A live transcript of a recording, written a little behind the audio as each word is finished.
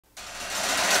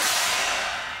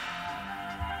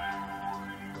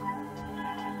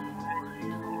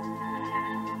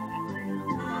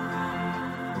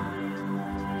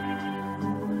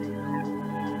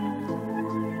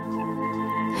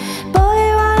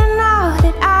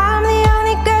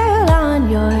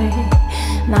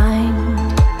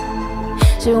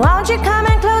won't you come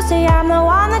in closer? I'm the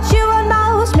one that you would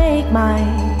most make my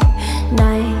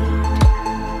night.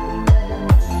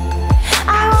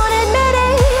 I won't admit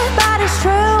it, but it's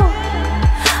true.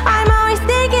 I'm always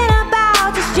thinking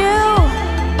about just you.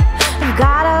 I've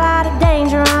got a lot of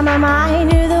danger on my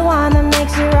mind. You're the one that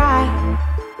makes it right.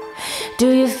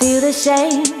 Do you feel the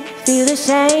same? Feel the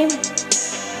same?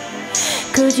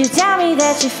 Could you tell me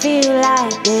that you feel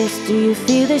like this? Do you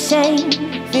feel the same?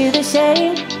 Feel the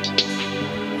same?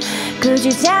 Could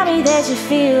you tell me that you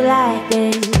feel like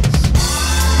this?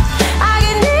 I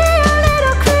can be a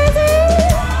little crazy.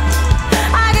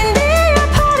 I can be a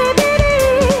party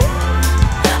baby.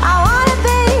 I wanna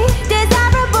be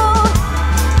desirable.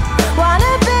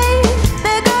 Wanna be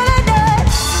the girl I did.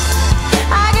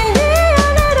 I can be a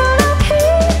little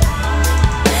low-key,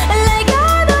 like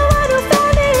you're the one who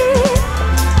found me.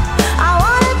 I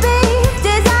wanna be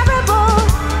desirable.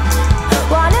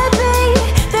 Wanna be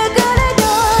the girl I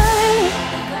adore.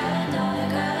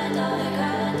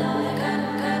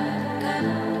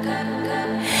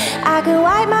 I could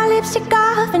wipe my lipstick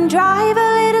off and drive a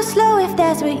little slow if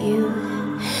that's what you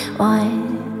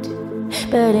want.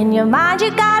 But in your mind you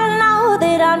gotta know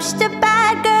that I'm just a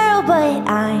bad girl, but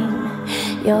I'm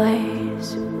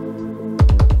yours.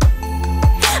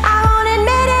 I won't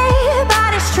admit it,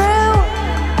 but it's true.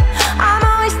 I'm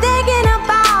always thinking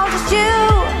about just you.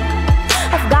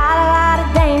 I've got a lot of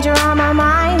danger on my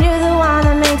mind. You're the one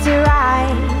that makes it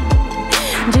right.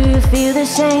 Do you feel the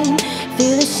same?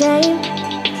 Feel the same?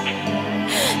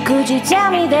 Could you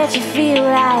tell me that you feel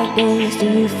like this? Do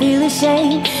you feel the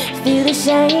same? Feel the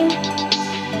same?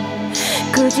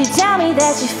 Could you tell me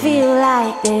that you feel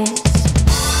like this?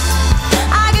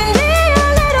 I can be a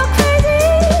little crazy.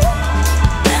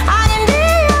 I can be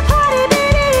a party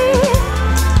baby.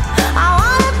 I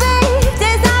wanna be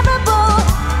desirable.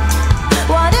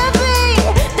 Wanna be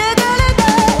the girl that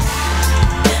does.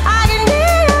 I can be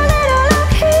a little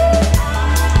low-key,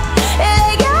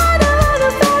 like you're the one who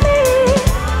found me.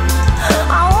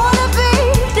 I wanna be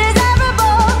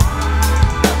desirable.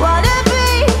 Wanna be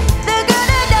the girl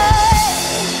that does.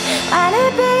 Wanna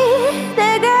be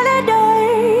the girl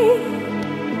adored.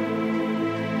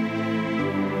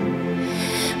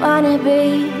 Wanna be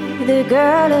the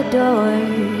girl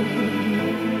adored.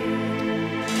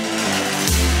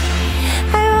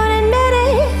 I won't admit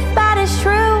it, but it's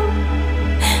true.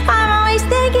 I'm always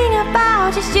thinking about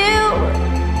just you.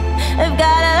 I've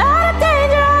got a lot